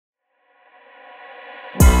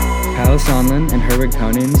Kyle Sonlin and Herwig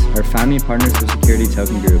Konings are founding partners of Security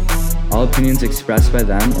Token Group. All opinions expressed by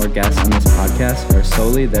them or guests on this podcast are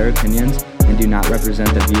solely their opinions and do not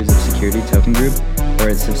represent the views of Security Token Group or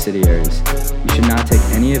its subsidiaries. You should not take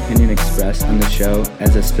any opinion expressed on the show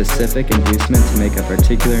as a specific inducement to make a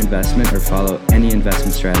particular investment or follow any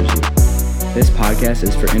investment strategy. This podcast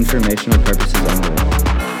is for informational purposes only.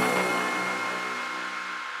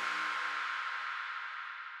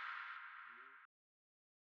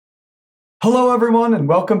 Hello, everyone, and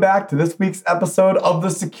welcome back to this week's episode of the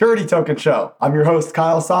Security Token Show. I'm your host,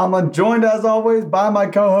 Kyle Sonlin, joined as always by my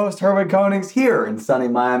co-host, Herwig Konings, here in sunny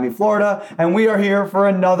Miami, Florida, and we are here for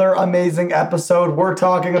another amazing episode. We're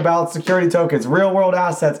talking about security tokens, real-world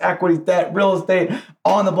assets, equity, debt, real estate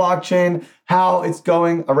on the blockchain, how it's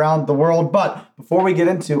going around the world. But before we get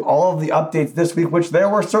into all of the updates this week, which there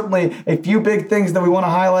were certainly a few big things that we want to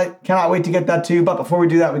highlight, cannot wait to get that to you. But before we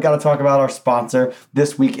do that, we got to talk about our sponsor.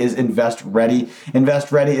 This week is InvestReady.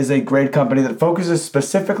 InvestReady is a great company that focuses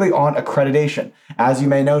specifically on accreditation. As you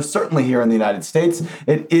may know, certainly here in the United States,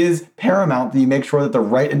 it is paramount that you make sure that the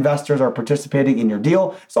right investors are participating in your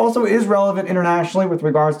deal. This also is relevant internationally with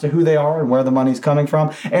regards to who they are and where the money's coming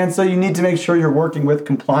from. And so you need to make sure you're working with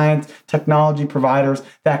compliant technology providers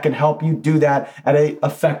that can help you do that at an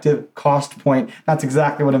effective cost point. That's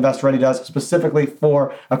exactly what InvestReady does, specifically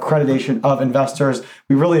for accreditation of investors.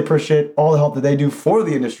 We really appreciate all the help that they do for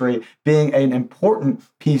the industry, being an important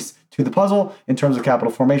piece to the puzzle in terms of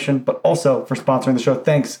capital formation, but also for sponsoring the show.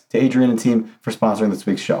 Thanks to Adrian and team for sponsoring this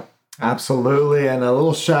week's show. Absolutely. And a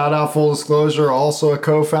little shout out, full disclosure, also a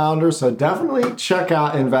co-founder. So definitely check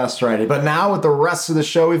out InvestReady. But now with the rest of the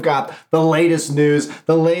show, we've got the latest news,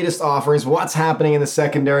 the latest offerings, what's happening in the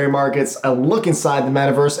secondary markets, a look inside the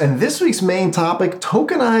metaverse, and this week's main topic,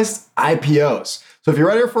 tokenized IPOs. So if you're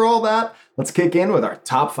ready for all that, let's kick in with our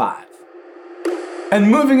top 5. And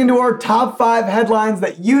moving into our top 5 headlines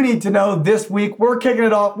that you need to know this week, we're kicking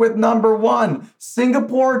it off with number 1.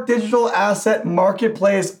 Singapore digital asset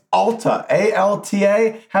marketplace Alta,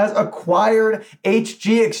 ALTA, has acquired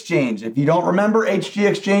HG Exchange. If you don't remember, HG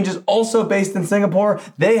Exchange is also based in Singapore.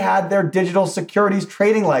 They had their digital securities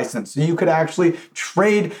trading license, so you could actually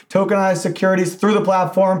trade tokenized securities through the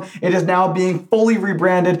platform. It is now being fully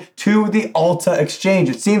rebranded to the Alta Exchange.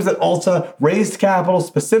 It seems that Alta raised capital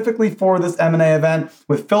specifically for this M&A event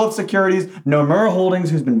with Phillips Securities, Nomura Holdings,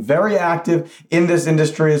 who's been very active in this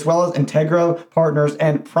industry, as well as Integro Partners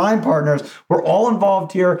and Prime Partners. We're all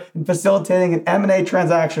involved here in facilitating an M&A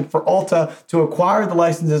transaction for Alta to acquire the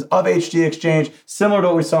licenses of HG Exchange, similar to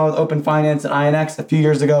what we saw with Open Finance and INX a few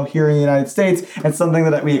years ago here in the United States, and something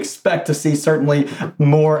that we expect to see certainly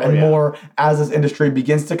more and more as this industry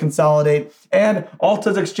begins to consolidate. And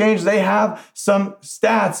Alta's exchange, they have some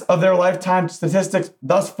stats of their lifetime statistics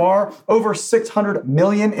thus far, over 600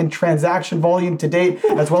 million in transaction volume to date,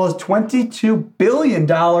 as well as $22 billion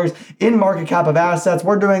in market cap of assets.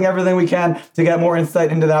 We're doing everything we can to get more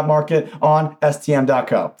insight into that market on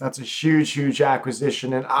stm.co. That's a huge, huge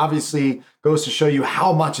acquisition, and obviously goes to show you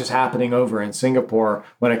how much is happening over in Singapore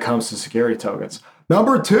when it comes to security tokens.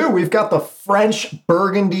 Number 2, we've got the French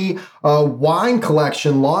Burgundy wine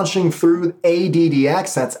collection launching through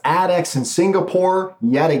ADDX. That's ADX in Singapore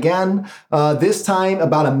yet again. This time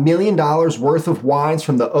about $1 million worth of wines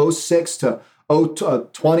from the 06 to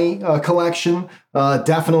 20 collection.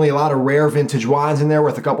 Definitely a lot of rare vintage wines in there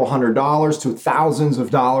worth a couple $100s to thousands of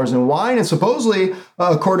dollars in wine. And supposedly,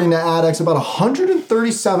 according to ADX, about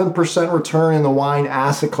 137% return in the wine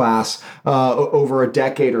asset class over a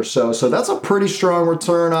decade or so. So that's a pretty strong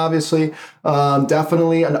return, obviously.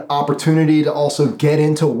 Definitely an opportunity to also get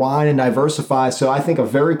into wine and diversify. So I think a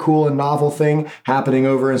very cool and novel thing happening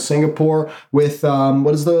over in Singapore with,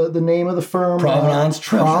 what is the name of the firm? Provenance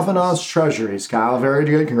Treasuries. Provenance Treasuries, Kyle. Very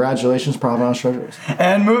good. Congratulations, Provenance Treasuries.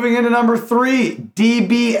 And moving into number 3,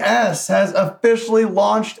 DBS has officially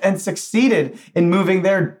launched and succeeded in moving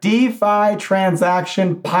their DeFi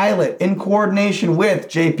transaction pilot in coordination with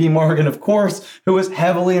JP Morgan, of course, who is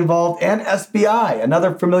heavily involved, and SBI,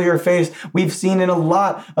 another familiar face we've seen in a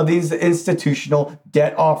lot of these institutional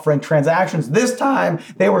debt offering transactions. This time,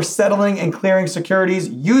 they were settling and clearing securities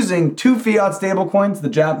using 2 fiat stablecoins, the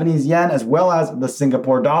Japanese yen as well as the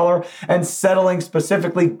Singapore dollar, and settling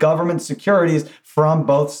specifically government securities from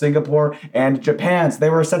both Singapore and Japan. So they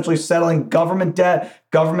were essentially settling government debt,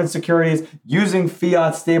 government securities using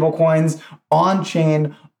fiat stablecoins on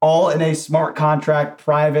chain all in a smart contract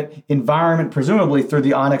private environment, presumably through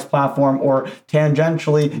the Onyx platform or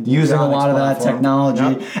tangentially using a lot of that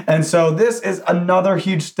technology. Yep. And so this is another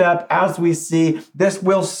huge step. As we see, this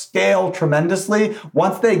will scale tremendously.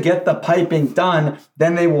 Once they get the piping done,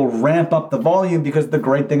 then they will ramp up the volume, because the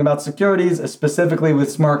great thing about securities, specifically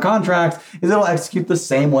with smart contracts, is it'll execute the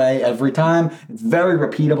same way every time. It's very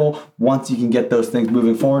repeatable once you can get those things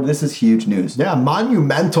moving forward. This is huge news. Yeah,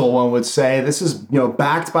 monumental, one would say. This is,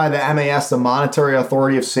 backed by the MAS, the Monetary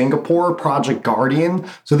Authority of Singapore, Project Guardian.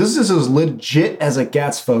 So this is as legit as it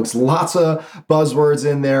gets, folks. Lots of buzzwords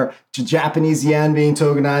in there. Japanese yen being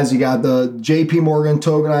tokenized. You got the JP Morgan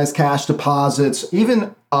tokenized cash deposits.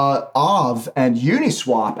 Even OV and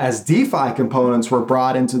Uniswap as DeFi components were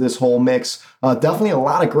brought into this whole mix. Definitely a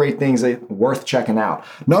lot of great things worth checking out.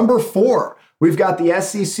 Number 4, we've got the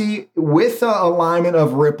SEC with alignment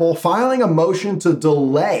of Ripple filing a motion to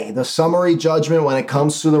delay the summary judgment when it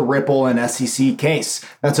comes to the Ripple and SEC case.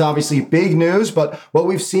 That's obviously big news, but what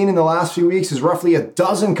we've seen in the last few weeks is roughly a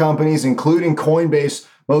dozen companies, including Coinbase,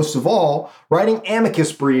 most of all, writing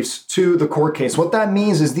amicus briefs to the court case. What that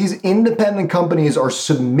means is these independent companies are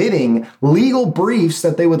submitting legal briefs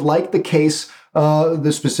that they would like the case,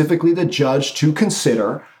 specifically the judge, to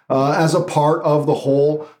consider as a part of the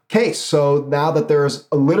whole case. So now that there's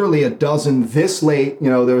literally a dozen this late,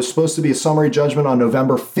 there was supposed to be a summary judgment on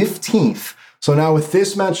November 15th. So now with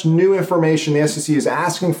this much new information, the SEC is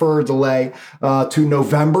asking for a delay to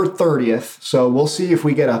November 30th. So we'll see if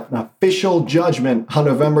we get an official judgment on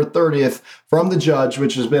November 30th from the judge,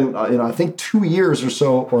 which has been, I think 2 years or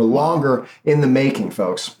so or longer in the making,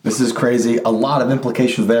 folks. This is crazy. A lot of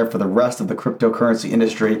implications there for the rest of the cryptocurrency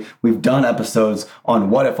industry. We've done episodes on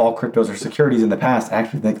what if all cryptos are securities in the past. I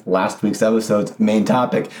actually think last week's episode's main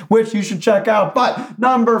topic, which you should check out. But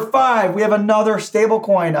number 5, we have another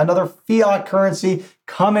stablecoin, another fiat currency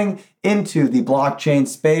coming into the blockchain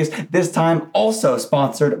space, this time also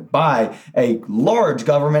sponsored by a large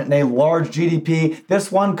government and a large GDP,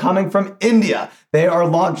 this one coming from India. They are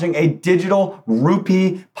launching a digital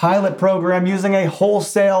rupee pilot program using a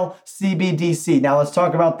wholesale CBDC. Now let's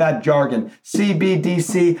talk about that jargon.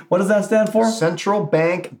 CBDC, what does that stand for? Central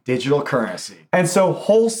Bank Digital Currency. And so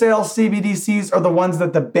wholesale CBDCs are the ones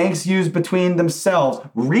that the banks use between themselves.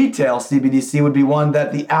 Retail CBDC would be one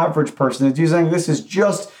that the average person is using. This is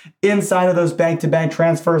just inside of those bank-to-bank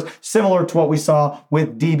transfers, similar to what we saw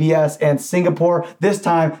with DBS and Singapore. This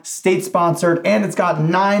time, state-sponsored, and it's got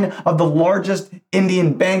 9 of the largest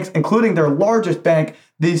Indian banks, including their largest bank,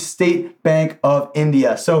 the State Bank of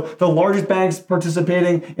India. So the largest banks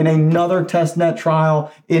participating in another testnet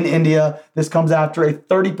trial in India. This comes after a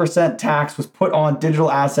 30% tax was put on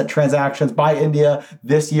digital asset transactions by India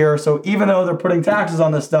this year. So even though they're putting taxes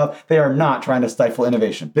on this stuff, they are not trying to stifle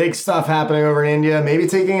innovation. Big stuff happening over in India. Maybe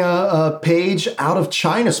taking a page out of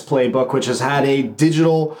China's playbook, which has had a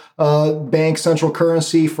digital bank central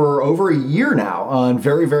currency for over a year now, and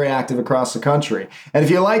very, very active across the country. And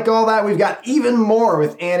if you like all that, we've got even more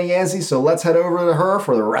with Annie Yancey, so let's head over to her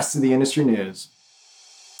for the rest of the industry news.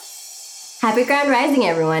 Happy Grand Rising,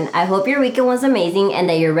 everyone. I hope your weekend was amazing and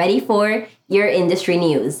that you're ready for your industry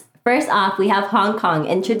news. First off, we have Hong Kong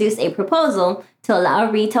introduced a proposal to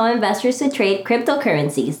allow retail investors to trade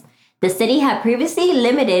cryptocurrencies. The city had previously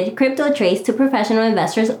limited crypto trades to professional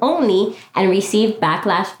investors only and received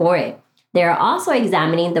backlash for it. They are also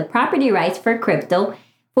examining the property rights for crypto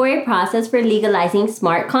for a process for legalizing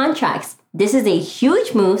smart contracts. This is a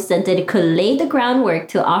huge move since it could lay the groundwork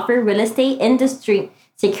to offer real estate industry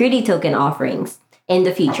security token offerings in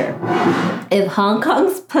the future. If Hong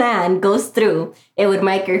Kong's plan goes through, it would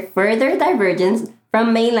mark a further divergence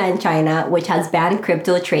from mainland China, which has banned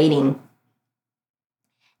crypto trading.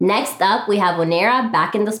 Next up, we have Onera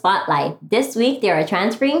back in the spotlight. This week, they are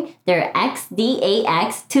transferring their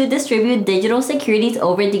XDAX to distribute digital securities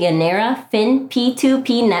over the Onera Fin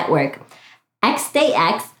P2P network.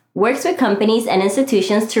 XDAX works with companies and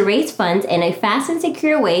institutions to raise funds in a fast and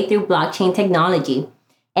secure way through blockchain technology.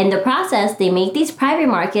 In the process, they make these private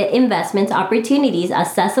market investment opportunities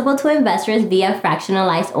accessible to investors via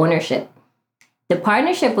fractionalized ownership. The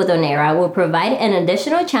partnership with Onera will provide an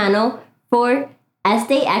additional channel for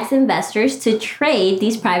SDX investors to trade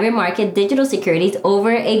these private market digital securities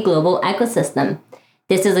over a global ecosystem.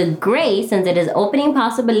 This is great since it is opening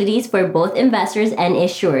possibilities for both investors and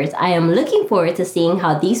issuers. I am looking forward to seeing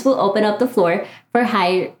how these will open up the floor for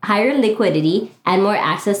higher liquidity and more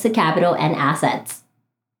access to capital and assets.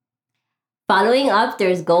 Following up,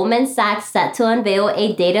 there's Goldman Sachs set to unveil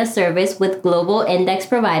a data service with global index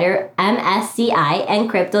provider MSCI and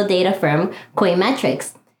crypto data firm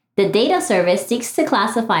Coinmetrics. The data service seeks to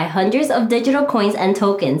classify hundreds of digital coins and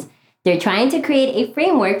tokens. They're trying to create a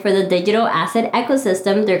framework for the digital asset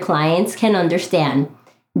ecosystem their clients can understand.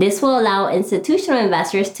 This will allow institutional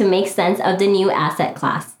investors to make sense of the new asset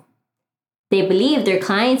class. They believe their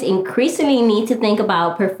clients increasingly need to think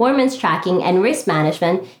about performance tracking and risk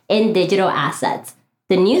management in digital assets.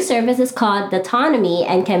 The new service is called Autonomy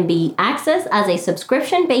and can be accessed as a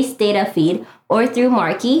subscription-based data feed or through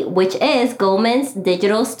Marquee, which is Goldman's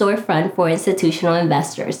digital storefront for institutional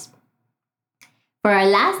investors. For our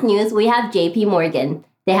last news, we have JP Morgan.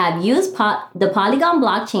 They have used the Polygon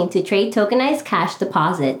blockchain to trade tokenized cash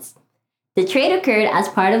deposits. The trade occurred as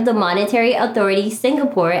part of the Monetary Authority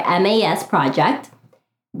Singapore MAS project.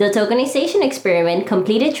 The tokenization experiment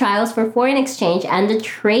completed trials for foreign exchange and the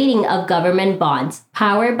trading of government bonds,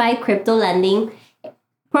 powered by crypto lending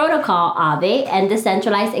protocol Aave and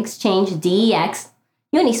decentralized exchange DEX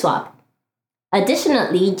Uniswap.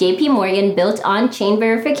 Additionally, JP Morgan built on-chain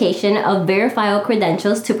verification of verifiable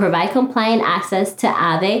credentials to provide compliant access to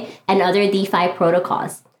Aave and other DeFi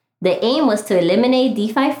protocols. The aim was to eliminate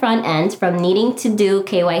DeFi front ends from needing to do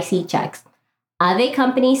KYC checks. Aave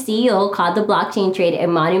company CEO called the blockchain trade a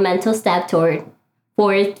monumental step for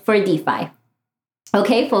DeFi.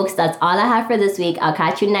 Okay, folks, that's all I have for this week. I'll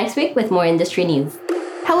catch you next week with more industry news.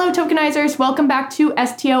 Hello, tokenizers. Welcome back to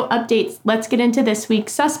STO Updates. Let's get into this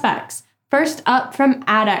week's suspects. First up from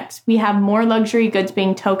ADEX, we have more luxury goods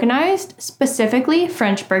being tokenized, specifically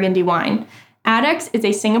French Burgundy wine. ADEX is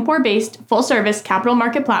a Singapore-based full-service capital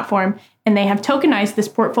market platform, and they have tokenized this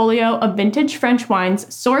portfolio of vintage French wines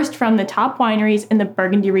sourced from the top wineries in the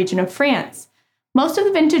Burgundy region of France. Most of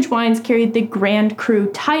the vintage wines carried the Grand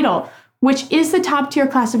Cru title, which is the top-tier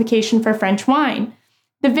classification for French wine.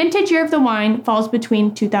 The vintage year of the wine falls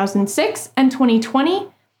between 2006 and 2020,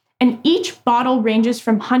 and each bottle ranges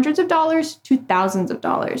from hundreds of dollars to thousands of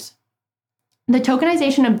dollars. The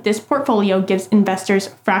tokenization of this portfolio gives investors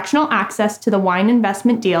fractional access to the wine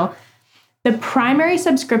investment deal. The primary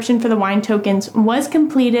subscription for the wine tokens was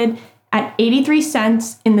completed at 83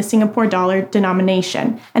 cents in the Singapore dollar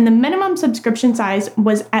denomination, and the minimum subscription size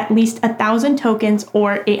was at least 1,000 tokens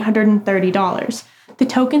or $830. The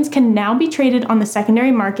tokens can now be traded on the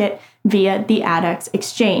secondary market via the ADEX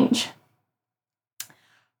exchange.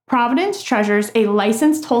 Providence Treasures, a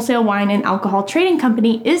licensed wholesale wine and alcohol trading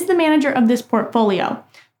company, is the manager of this portfolio.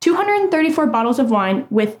 234 bottles of wine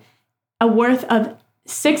with a worth of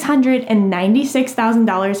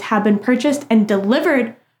 $696,000 have been purchased and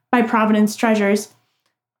delivered by Providence Treasures.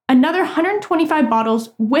 Another 125 bottles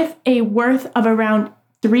with a worth of around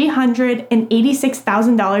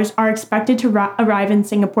 $386,000 are expected to arrive in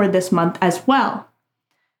Singapore this month as well.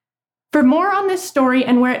 For more on this story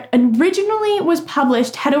and where it originally was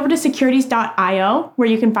published, head over to securities.io where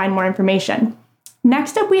you can find more information.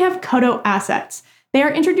 Next up, we have Kodo Assets. They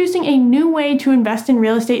are introducing a new way to invest in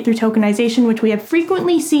real estate through tokenization, which we have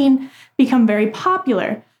frequently seen become very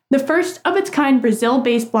popular. The first of its kind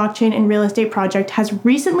Brazil-based blockchain and real estate project has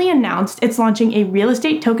recently announced it's launching a real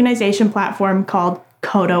estate tokenization platform called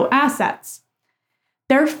Kodo Assets.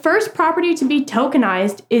 Their first property to be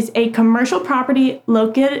tokenized is a commercial property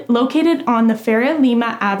located on the Faria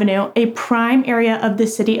Lima Avenue, a prime area of the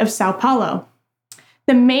city of Sao Paulo.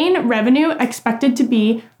 The main revenue expected to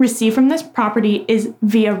be received from this property is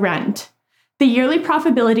via rent. The yearly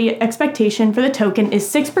profitability expectation for the token is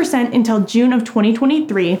 6% until June of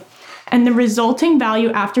 2023, and the resulting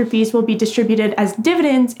value after fees will be distributed as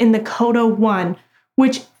dividends in the Kodo 1,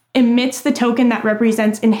 which emits the token that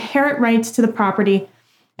represents inherent rights to the property.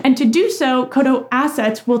 And to do so, Kodo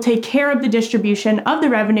Assets will take care of the distribution of the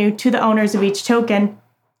revenue to the owners of each token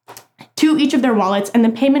to each of their wallets, and the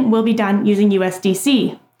payment will be done using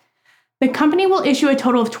USDC. The company will issue a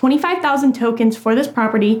total of 25,000 tokens for this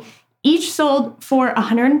property, each sold for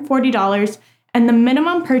 $140, and the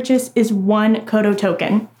minimum purchase is one Kodo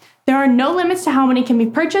token. There are no limits to how many can be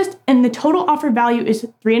purchased, and the total offer value is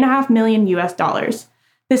 $3.5 million US.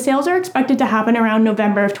 The sales are expected to happen around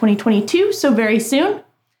November of 2022, so very soon.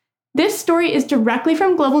 This story is directly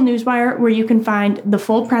from Global Newswire, where you can find the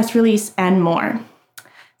full press release and more.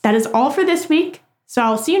 That is all for this week, so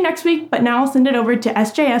I'll see you next week, but now I'll send it over to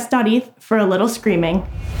sjs.eth for a little screaming.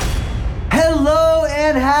 Hello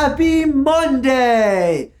and happy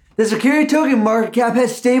Monday! The security token market cap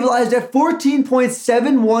has stabilized at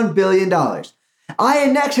 $14.71 billion.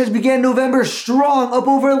 INX has began November strong, up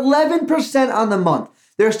over 11% on the month.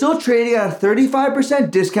 They're still trading at a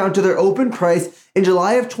 35% discount to their open price in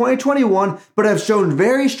July of 2021, but have shown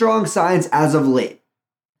very strong signs as of late.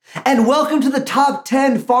 And welcome to the top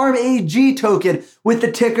 10 Farm AG token with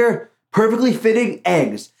the ticker perfectly fitting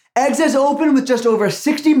eggs. Eggs has opened with just over a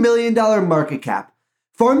 $60 million market cap.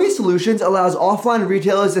 Farming Solutions allows offline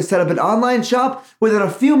retailers to set up an online shop within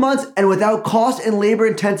a few months and without cost and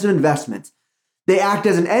labor-intensive investments. They act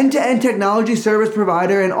as an end-to-end technology service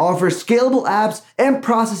provider and offer scalable apps and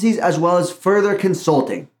processes as well as further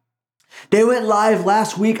consulting. They went live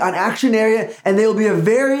last week on Action Area, and they will be a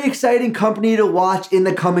very exciting company to watch in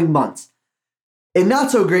the coming months. In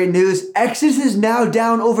not so great news, Exodus is now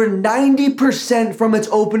down over 90% from its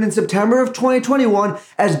open in September of 2021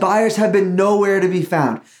 as buyers have been nowhere to be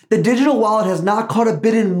found. The digital wallet has not caught a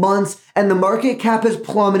bid in months, and the market cap has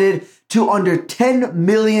plummeted to under $10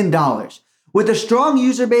 million. With a strong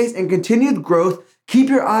user base and continued growth, keep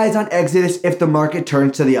your eyes on Exodus if the market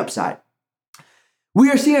turns to the upside.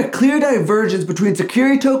 We are seeing a clear divergence between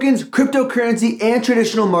security tokens, cryptocurrency, and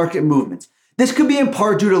traditional market movements. This could be in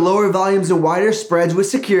part due to lower volumes and wider spreads with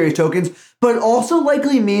security tokens, but it also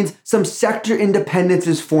likely means some sector independence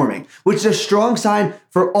is forming, which is a strong sign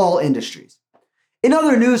for all industries. In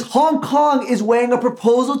other news, Hong Kong is weighing a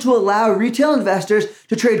proposal to allow retail investors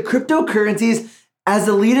to trade cryptocurrencies as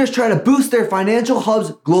the leaders try to boost their financial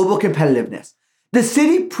hub's global competitiveness. The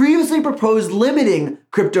city previously proposed limiting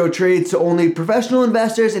crypto trades to only professional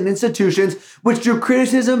investors and institutions, which drew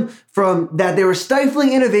criticism from that they were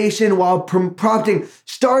stifling innovation while prompting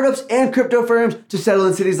startups and crypto firms to settle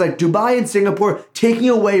in cities like Dubai and Singapore, taking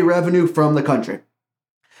away revenue from the country.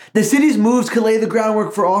 The city's moves could lay the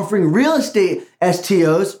groundwork for offering real estate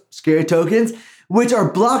STOs, security tokens, which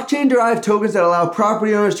are blockchain-derived tokens that allow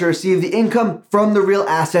property owners to receive the income from the real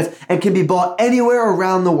assets and can be bought anywhere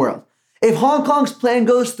around the world. If Hong Kong's plan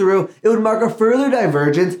goes through, it would mark a further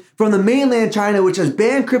divergence from the mainland China, which has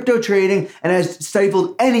banned crypto trading and has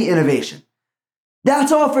stifled any innovation.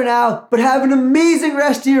 That's all for now, but have an amazing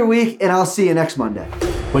rest of your week, and I'll see you next Monday.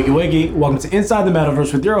 Wakey wakey, welcome to Inside the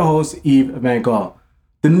Metaverse with your host, Yves Van Gogh.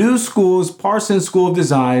 The new schools, Parsons School of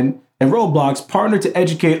Design and Roblox, partner to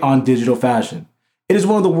educate on digital fashion. It is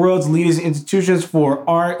one of the world's leading institutions for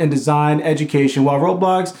art and design education, while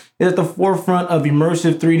Roblox is at the forefront of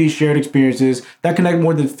immersive 3D shared experiences that connect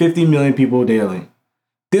more than 50 million people daily.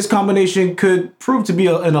 This combination could prove to be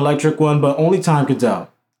an electric one, but only time could tell.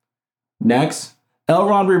 Next,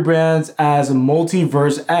 Elrond rebrands as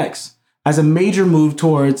Multiverse X as a major move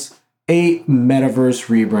towards a metaverse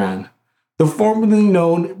rebrand. The formerly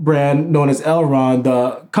known brand known as Elrond,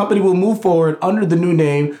 the company will move forward under the new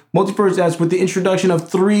name Multiverse X with the introduction of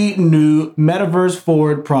 3 new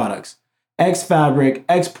metaverse-forward products. X Fabric,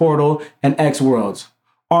 X Portal, and X Worlds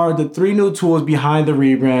are the 3 new tools behind the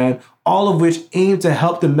rebrand, all of which aim to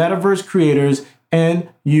help the metaverse creators and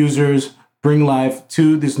users bring life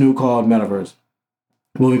to this new called metaverse.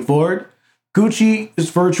 Moving forward, Gucci's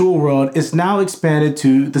virtual world is now expanded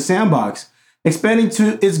to the Sandbox, expanding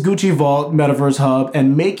to its Gucci Vault Metaverse Hub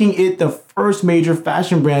and making it the first major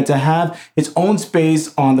fashion brand to have its own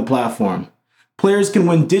space on the platform. Players can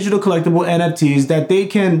win digital collectible NFTs that they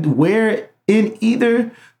can wear in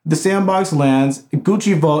either the Sandbox lands.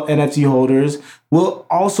 Gucci Vault NFT holders will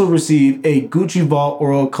also receive a Gucci Vault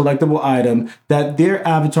or collectible item that their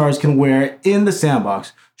avatars can wear in the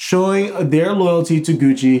Sandbox, showing their loyalty to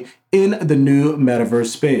Gucci in the new metaverse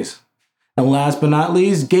space. And last but not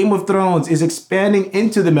least, Game of Thrones is expanding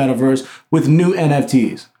into the metaverse with new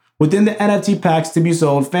NFTs. Within the NFT packs to be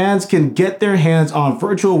sold, fans can get their hands on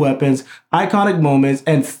virtual weapons, iconic moments,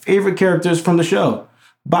 and favorite characters from the show.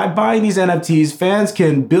 By buying these NFTs, fans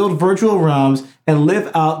can build virtual realms and live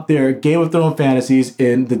out their Game of Thrones fantasies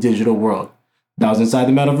in the digital world. That was Inside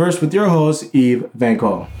the Metaverse with your host, Yves Van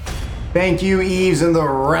Gogh. Thank you, Yves, and the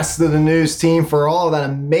rest of the news team for all of that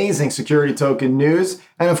amazing security token news.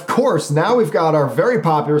 And of course, now we've got our very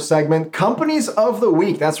popular segment, Companies of the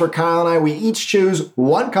Week. That's where Kyle and I, we each choose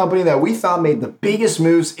one company that we thought made the biggest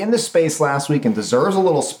moves in the space last week and deserves a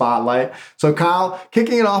little spotlight. So Kyle,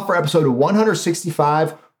 kicking it off for episode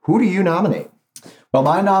 165, who do you nominate? Well,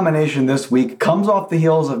 my nomination this week comes off the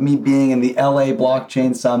heels of me being in the LA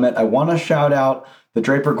Blockchain Summit. I want to shout out the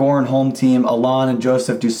Draper Goren home team. Alon and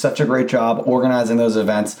Joseph do such a great job organizing those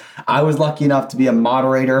events. I was lucky enough to be a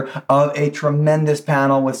moderator of a tremendous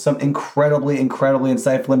panel with some incredibly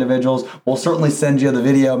insightful individuals. We'll certainly send you the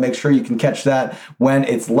video. Make sure you can catch that when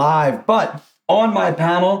it's live. But on my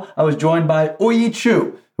panel, I was joined by Uyi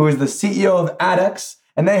Chu, who is the CEO of ADEX.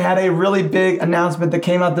 And they had a really big announcement that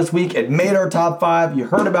came out this week. It made our top 5. You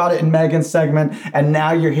heard about it in Megan's segment, and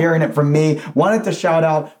now you're hearing it from me. Wanted to shout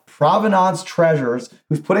out Provenance Treasures,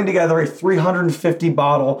 who's putting together a 350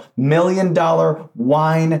 bottle $1 million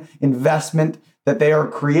wine investment that they are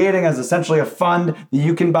creating as essentially a fund that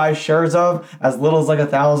you can buy shares of as little as like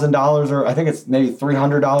 $1,000, or I think it's maybe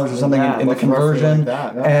 $300 or something in the conversion. Like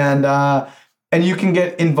that, yeah. And you can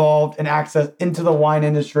get involved and access into the wine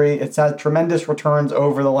industry. It's had tremendous returns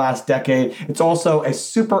over the last decade. It's also a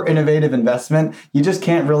super innovative investment you just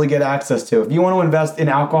can't really get access to. If you want to invest in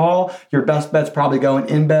alcohol, your best bet's probably going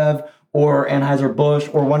InBev or Anheuser-Busch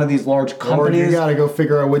or one of these large companies. Or you got to go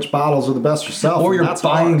figure out which bottles are the best yourself. Or you're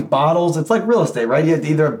buying bottles. It's like real estate, right? You have to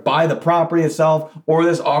either buy the property itself or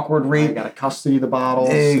this awkward REIT. You got to custody the bottles.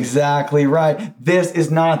 Exactly right. This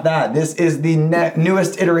is not that. This is the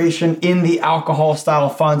newest iteration in the alcohol style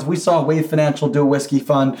funds. We saw Wave Financial do a whiskey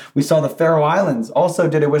fund. We saw the Faroe Islands also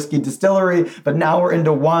did a whiskey distillery, but now we're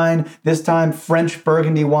into wine, this time French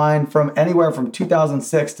Burgundy wine from anywhere from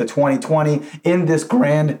 2006 to 2020 in this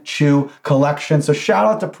Grand Chew collection. So shout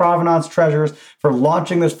out to Provenance Treasures for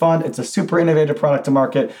launching this fund. It's a super innovative product to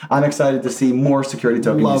market. I'm excited to see more security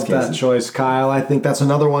token use Love cases. that choice, Kyle. I think that's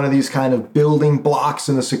another one of these kind of building blocks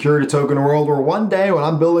in the security token world where one day when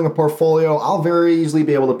I'm building a portfolio, I'll very easily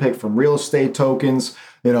be able to pick from real estate tokens,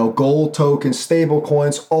 gold tokens, stable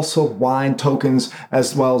coins, also wine tokens,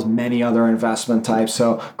 as well as many other investment types.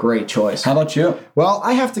 So great choice. How about you? Well,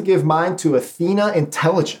 I have to give mine to Athena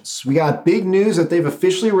Intelligence. We got big news that they've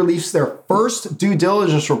officially released their first due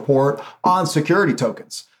diligence report on security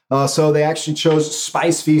tokens. So they actually chose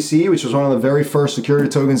Spice VC, which was one of the very first security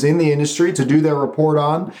tokens in the industry, to do their report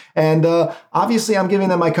on. And obviously, I'm giving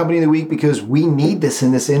them my company of the week because we need this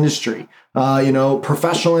in this industry.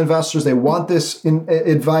 Professional investors, they want this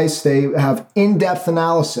advice. They have in-depth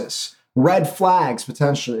analysis, red flags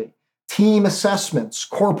potentially, team assessments,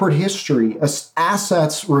 corporate history,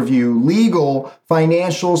 assets review, legal,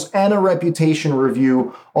 financials, and a reputation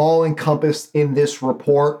review, all encompassed in this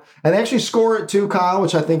report. And they actually score it too, Kyle,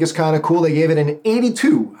 which I think is kind of cool. They gave it an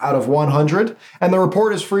 82 out of 100. And the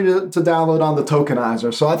report is free to download on the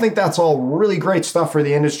Tokenizer. So I think that's all really great stuff for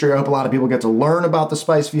the industry. I hope a lot of people get to learn about the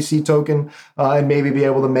Spice VC token and maybe be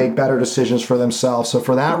able to make better decisions for themselves. So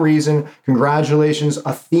for that reason, congratulations,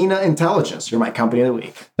 Athena Intelligence. You're my company of the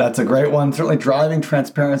week. That's a great one. Certainly driving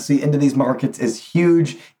transparency into these markets is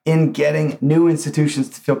huge in getting new institutions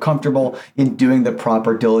to feel comfortable in doing the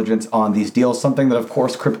proper diligence on these deals, something that, of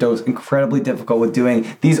course, crypto is incredibly difficult with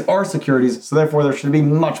doing. These are securities, so therefore there should be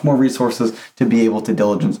much more resources to be able to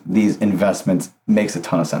diligence these investments. Makes a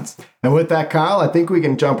ton of sense. And with that, Kyle, I think we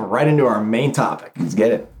can jump right into our main topic. Let's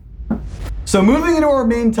get it. So moving into our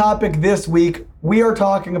main topic this week, we are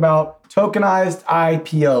talking about tokenized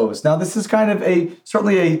IPOs. Now, this is kind of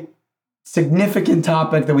certainly a significant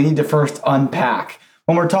topic that we need to first unpack.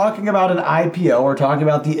 When we're talking about an IPO, we're talking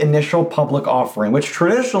about the initial public offering, which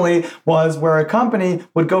traditionally was where a company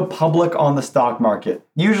would go public on the stock market.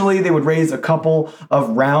 Usually they would raise a couple of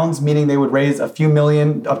rounds, meaning they would raise a few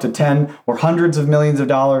million, up to 10 or hundreds of millions of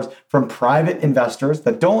dollars from private investors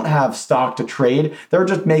that don't have stock to trade. They're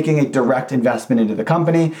just making a direct investment into the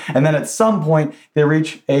company. And then at some point they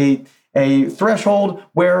reach a threshold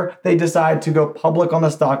where they decide to go public on the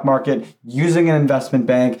stock market using an investment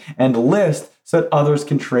bank and list so that others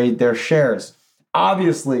can trade their shares.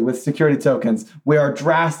 Obviously, with security tokens, we are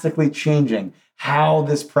drastically changing how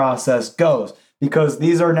this process goes because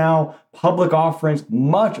these are now public offerings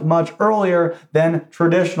much, much earlier than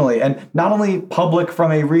traditionally. And not only public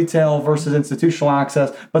from a retail versus institutional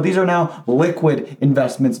access, but these are now liquid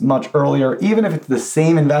investments much earlier. Even if it's the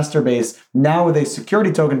same investor base, now with a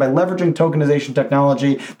security token, by leveraging tokenization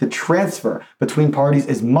technology, the transfer between parties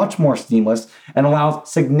is much more seamless and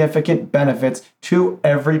allows significant benefits to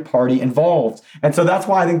every party involved. And so that's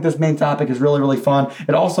why I think this main topic is really, really fun.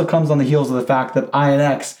 It also comes on the heels of the fact that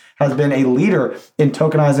INX has been a leader in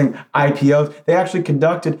tokenizing IPOs. They actually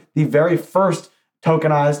conducted the very first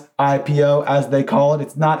tokenized IPO, as they call it.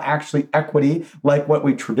 It's not actually equity like what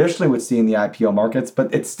we traditionally would see in the IPO markets,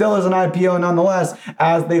 but it still is an IPO nonetheless,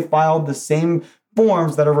 as they filed the same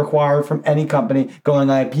forms that are required from any company going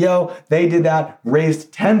IPO. They did that,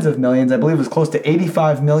 raised tens of millions. I believe it was close to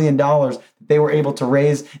 $85 million they were able to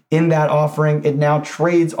raise in that offering. It now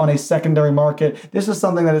trades on a secondary market. This is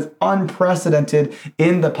something that is unprecedented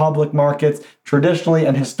in the public markets. Traditionally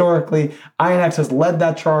and historically, INX has led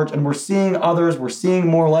that charge, and we're seeing others. We're seeing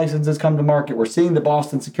more licenses come to market. We're seeing the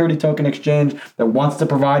Boston Security Token Exchange that wants to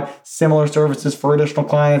provide similar services for additional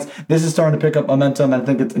clients. This is starting to pick up momentum, and I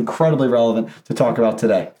think it's incredibly relevant to talk about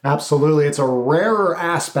today. Absolutely. It's a rarer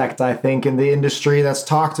aspect, I think, in the industry that's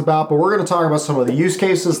talked about, but we're going to talk about some of the use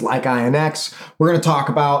cases like INX. We're going to talk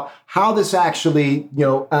about how this actually,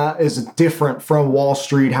 is different from Wall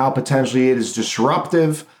Street, how potentially it is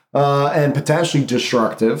disruptive and potentially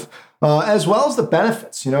destructive. as well as the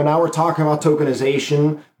benefits. Now we're talking about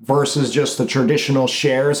tokenization versus just the traditional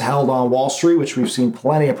shares held on Wall Street, which we've seen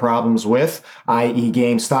plenty of problems with, i.e.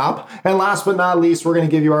 GameStop. And last but not least, we're going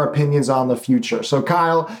to give you our opinions on the future. So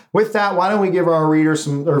Kyle, with that, why don't we give our readers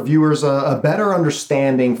or viewers a better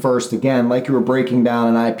understanding first? Again, like you were breaking down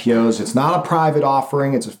in IPOs, it's not a private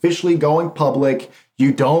offering. It's officially going public.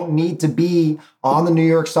 You don't need to be on the New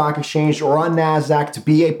York Stock Exchange or on NASDAQ to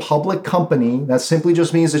be a public company. That simply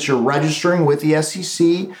just means that you're registering with the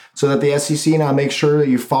SEC so that the SEC now makes sure that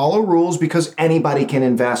you follow rules, because anybody can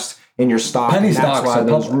invest in your stock. Penny and that's stocks why are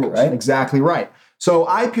those public, rules. right? Exactly right. So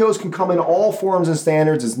IPOs can come in all forms and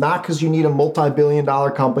standards. It's not because you need a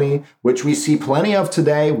multi-billion-dollar company, which we see plenty of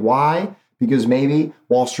today. Why? Because maybe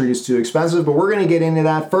Wall Street is too expensive. But we're going to get into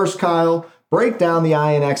that. First, Kyle, break down the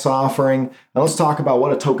INX offering, and let's talk about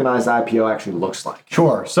what a tokenized IPO actually looks like.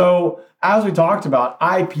 Sure. So as we talked about,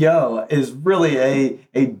 IPO is really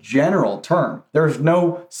a general term. There's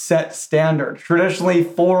no set standard. Traditionally,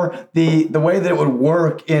 for the way that it would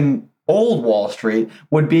work in old Wall Street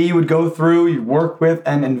would be you would go through, you work with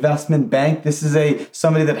an investment bank. This is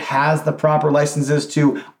somebody that has the proper licenses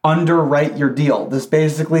to underwrite your deal. This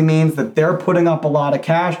basically means that they're putting up a lot of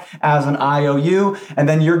cash as an IOU, and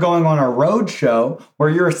then you're going on a road show where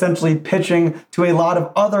you're essentially pitching to a lot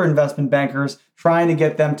of other investment bankers trying to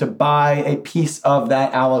get them to buy a piece of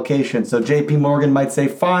that allocation. So JP Morgan might say,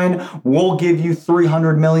 fine, we'll give you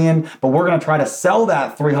 300 million, but we're going to try to sell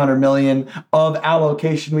that 300 million of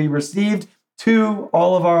allocation we received to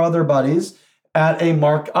all of our other buddies at a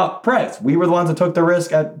marked up price. We were the ones that took the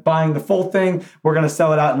risk at buying the full thing. We're going to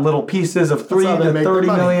sell it out in little pieces of 3 to 30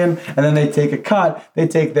 million, and then they take a cut, they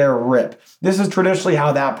take their rip. This is traditionally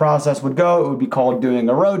how that process would go. It would be called doing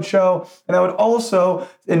a roadshow, and that would also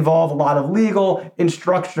involve a lot of legal in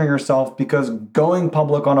structuring yourself, because going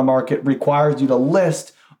public on a market requires you to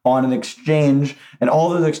list on an exchange, and all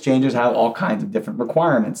those exchanges have all kinds of different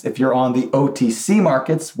requirements. If you're on the OTC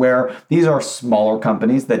markets, where these are smaller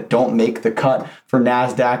companies that don't make the cut for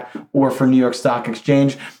NASDAQ or for New York Stock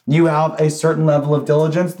Exchange, you have a certain level of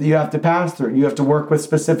diligence that you have to pass through. You have to work with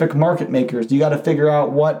specific market makers. You got to figure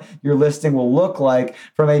out what your listing will look like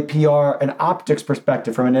from a PR and optics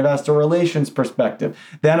perspective, from an investor relations perspective.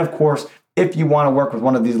 Then, of course, if you want to work with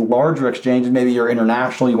one of these larger exchanges, maybe you're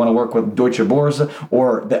international, you want to work with Deutsche Börse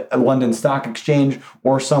or the London Stock Exchange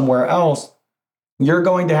or somewhere else, you're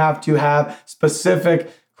going to have specific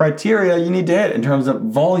criteria you need to hit in terms of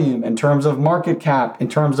volume, in terms of market cap, in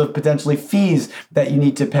terms of potentially fees that you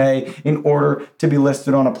need to pay in order to be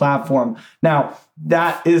listed on a platform. Now,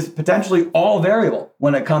 that is potentially all variable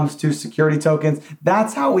when it comes to security tokens.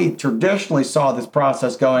 That's how we traditionally saw this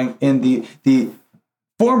process going in the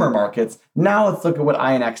former markets. Now let's look at what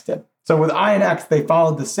INX did. So with INX, they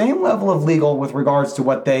followed the same level of legal with regards to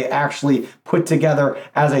what they actually put together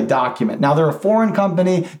as a document. Now they're a foreign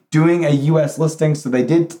company doing a US listing, so they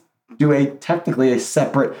did do technically a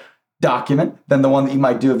separate document than the one that you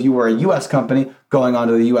might do if you were a US company going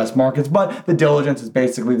onto the US markets, but the diligence is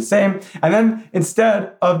basically the same. And then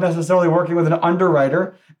instead of necessarily working with an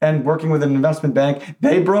underwriter and working with an investment bank,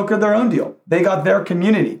 they brokered their own deal. They got their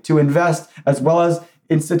community to invest, as well as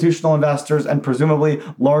institutional investors and presumably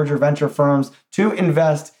larger venture firms to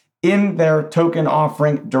invest in their token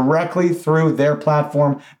offering directly through their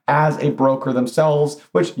platform as a broker themselves,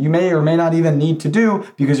 which you may or may not even need to do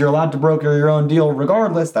because you're allowed to broker your own deal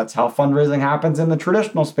regardless. That's how fundraising happens in the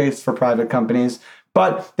traditional space for private companies.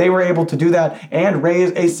 But they were able to do that and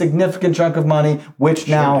raise a significant chunk of money, which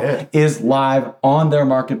now is live on their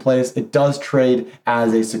marketplace. It does trade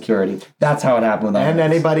as a security. That's how it happened with INX. And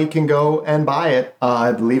anybody can go and buy it,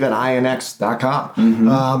 I believe, at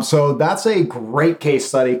INX.com. So that's a great case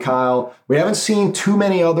study, Kyle. We haven't seen too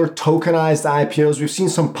many other tokenized IPOs. We've seen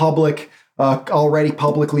some already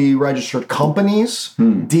publicly registered companies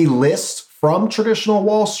delist from traditional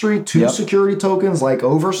Wall Street to security tokens like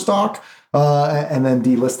Overstock. And then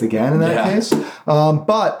delist again in that case.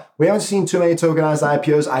 But we haven't seen too many tokenized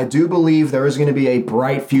IPOs. I do believe there is going to be a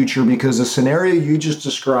bright future because the scenario you just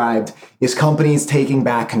described is companies taking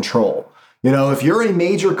back control. If you're a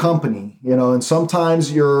major company, and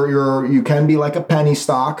sometimes you can be like a penny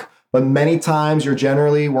stock, but many times you're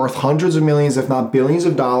generally worth hundreds of millions, if not billions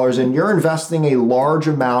of dollars, and you're investing a large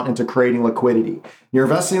amount into creating liquidity. You're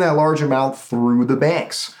investing that large amount through the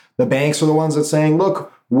banks. The banks are the ones that saying,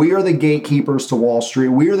 look, we are the gatekeepers to Wall Street.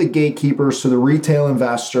 We are the gatekeepers to the retail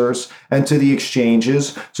investors and to the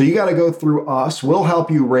exchanges. So you got to go through us. We'll help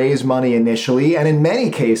you raise money initially. And in many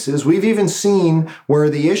cases, we've even seen where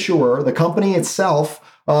the issuer, the company itself,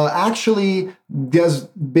 actually has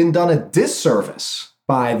been done a disservice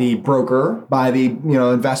by the broker, by the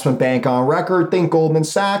investment bank on record. Think Goldman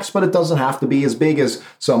Sachs, but it doesn't have to be as big as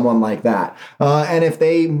someone like that. And if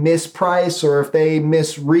they misprice or if they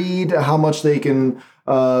misread how much they can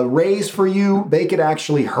raise for you, they could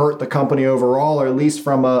actually hurt the company overall, or at least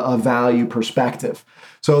from a value perspective.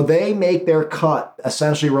 So they make their cut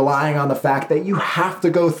essentially relying on the fact that you have to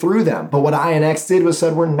go through them. But what INX did was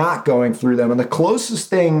said, we're not going through them. And the closest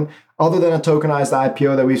thing other than a tokenized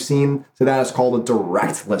IPO that we've seen to that is called a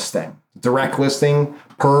direct listing. Direct listing,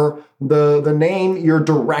 per the name, you're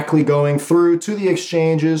directly going through to the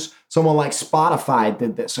exchanges. Someone like Spotify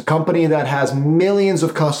did this. A company that has millions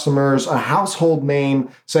of customers, a household name,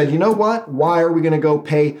 said, you know what? Why are we going to go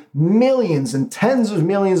pay millions and tens of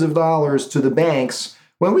millions of dollars to the banks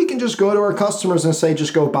when we can just go to our customers and say,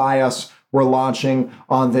 just go buy us? We're launching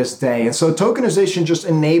on this day. And so tokenization just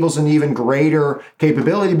enables an even greater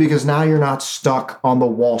capability because now you're not stuck on the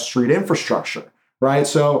Wall Street infrastructure, right?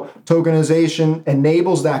 So tokenization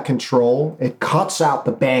enables that control. It cuts out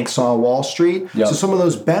the banks on Wall Street. Yep. So some of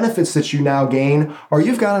those benefits that you now gain are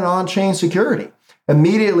you've got an on-chain security.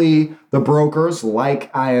 Immediately, the brokers like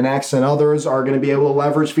INX and others are going to be able to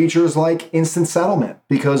leverage features like instant settlement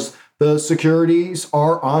because the securities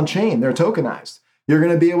are on-chain. They're tokenized. You're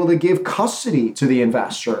going to be able to give custody to the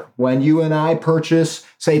investor. When you and I purchase,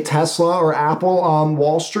 say, Tesla or Apple on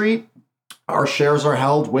Wall Street, our shares are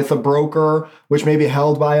held with a broker, which may be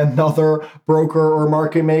held by another broker or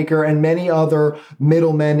market maker and many other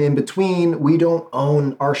middlemen in between. We don't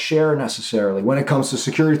own our share necessarily. When it comes to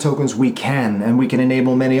security tokens, we can, and we can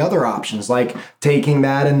enable many other options like taking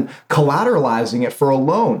that and collateralizing it for a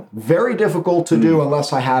loan. Very difficult to do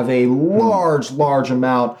unless I have a large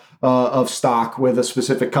amount of stock with a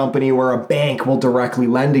specific company where a bank will directly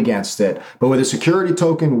lend against it. But with a security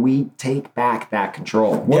token, we take back that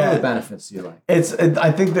control. What are the benefits do you like?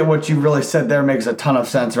 I think that what you really said there makes a ton of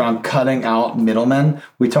sense around cutting out middlemen.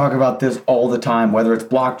 We talk about this all the time, whether it's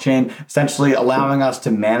blockchain, essentially allowing us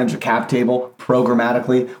to manage a cap table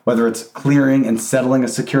programmatically, whether it's clearing and settling a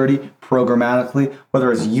security programmatically,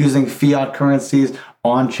 whether it's using fiat currencies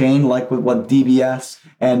on-chain, like with what DBS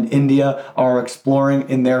and India are exploring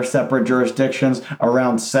in their separate jurisdictions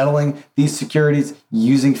around settling these securities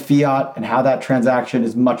using fiat and how that transaction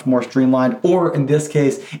is much more streamlined, or in this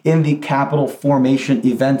case, in the capital formation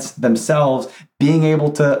events themselves, being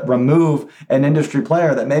able to remove an industry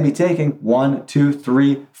player that may be taking 1, 2,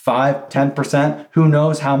 3, 5, 10%, who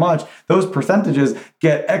knows how much. Those percentages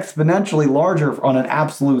get exponentially larger on an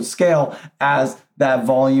absolute scale as that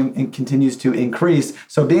volume continues to increase.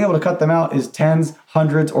 So being able to cut them out is tens,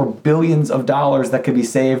 hundreds, or billions of dollars that could be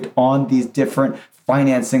saved on these different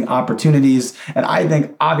financing opportunities. And I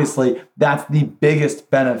think obviously that's the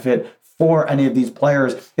biggest benefit for any of these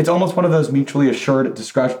players. It's almost one of those mutually assured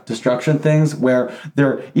destruction things where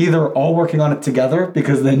they're either all working on it together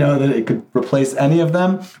because they know that it could replace any of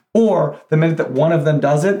them, or the minute that one of them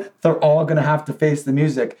does it, they're all going to have to face the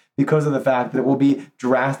music because of the fact that it will be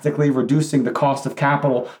drastically reducing the cost of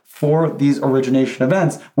capital for these origination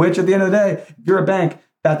events, which at the end of the day, if you're a bank,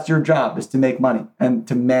 that's your job, is to make money and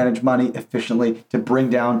to manage money efficiently, to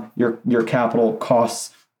bring down your capital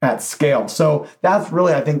costs at scale. So that's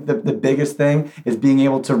really, I think, the biggest thing is being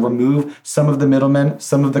able to remove some of the middlemen,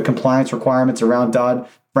 some of the compliance requirements around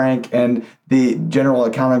Dodd-Frank and the general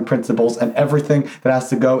accounting principles and everything that has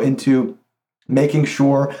to go into making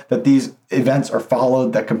sure that these events are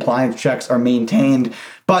followed, that compliance checks are maintained.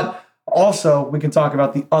 But also, we can talk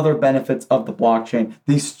about the other benefits of the blockchain,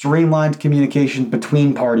 the streamlined communication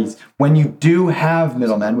between parties. When you do have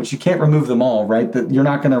middlemen, which you can't remove them all, right? That you're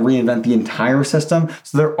not going to reinvent the entire system.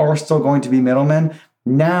 So there are still going to be middlemen.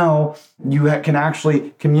 Now you can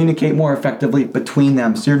actually communicate more effectively between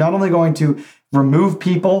them. So you're not only going to remove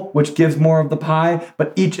people, which gives more of the pie,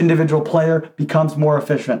 but each individual player becomes more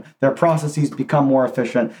efficient. Their processes become more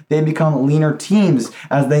efficient. They become leaner teams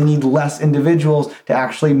as they need less individuals to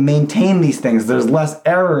actually maintain these things. There's less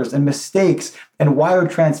errors and mistakes and wire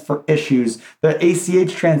transfer issues. The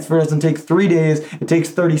ACH transfer doesn't take 3 days, it takes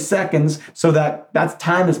 30 seconds, so that's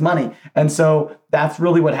time is money. And so that's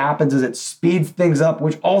really what happens is it speeds things up,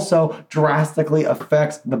 which also drastically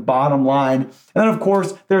affects the bottom line. And then, of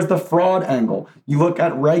course, there's the fraud angle. You look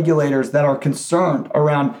at regulators that are concerned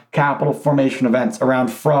around capital formation events, around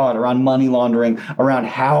fraud, around money laundering, around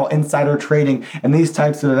how insider trading and these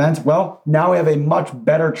types of events. Well, now we have a much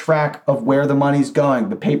better track of where the money's going.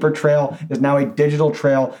 The paper trail is now a digital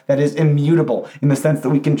trail that is immutable in the sense that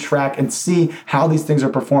we can track and see how these things are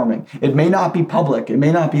performing. It may not be public. It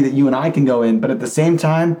may not be that you and I can go in, but at the same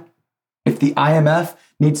time, if the IMF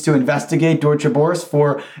needs to investigate Deutsche Börse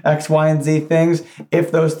for X, Y, and Z things, if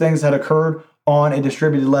those things had occurred on a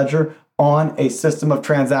distributed ledger, on a system of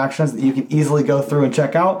transactions that you can easily go through and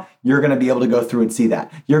check out, you're going to be able to go through and see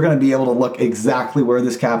that. You're going to be able to look exactly where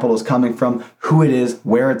this capital is coming from, who it is,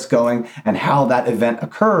 where it's going, and how that event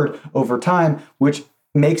occurred over time, which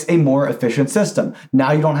makes a more efficient system.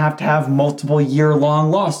 Now you don't have to have multiple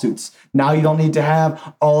year-long lawsuits. Now you don't need to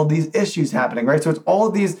have all of these issues happening, right? So it's all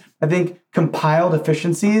of these, I think, compiled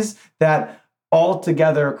efficiencies that all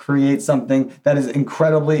together create something that is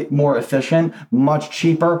incredibly more efficient, much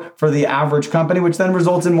cheaper for the average company, which then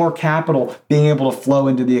results in more capital being able to flow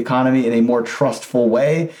into the economy in a more trustful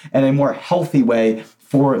way and a more healthy way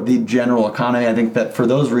for the general economy. I think that for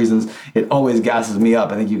those reasons, it always gasses me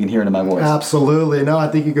up. I think you can hear it in my voice. Absolutely. No, I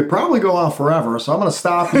think you could probably go on forever, so I'm going to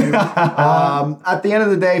stop you. At the end of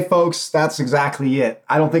the day, folks, that's exactly it.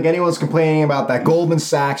 I don't think anyone's complaining about that. Goldman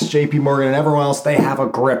Sachs, JP Morgan, and everyone else, they have a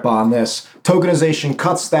grip on this. Tokenization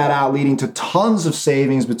cuts that out, leading to tons of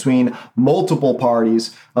savings between multiple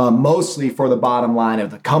parties, mostly for the bottom line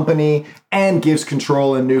of the company, and gives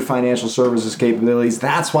control and new financial services capabilities.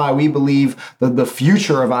 That's why we believe that the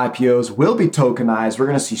future of IPOs will be tokenized. We're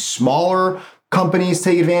going to see smaller companies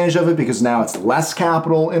take advantage of it because now it's less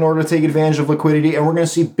capital in order to take advantage of liquidity. And we're going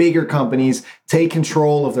to see bigger companies take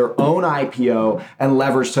control of their own IPO and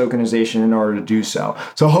leverage tokenization in order to do so.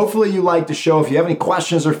 So hopefully you liked the show. If you have any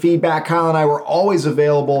questions or feedback, Kyle and I were always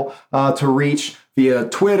available to reach via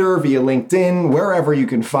Twitter, via LinkedIn, wherever you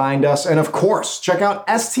can find us. And of course, check out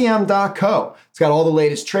stm.co. It's got all the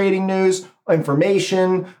latest trading news,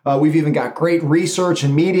 information. We've even got great research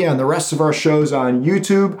and media and the rest of our shows on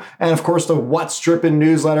YouTube. And of course, the What's Drippin'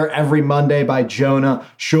 newsletter every Monday by Jonah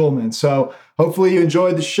Schulman. So hopefully you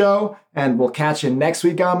enjoyed the show, and we'll catch you next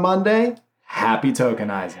week on Monday. Happy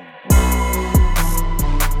tokenizing.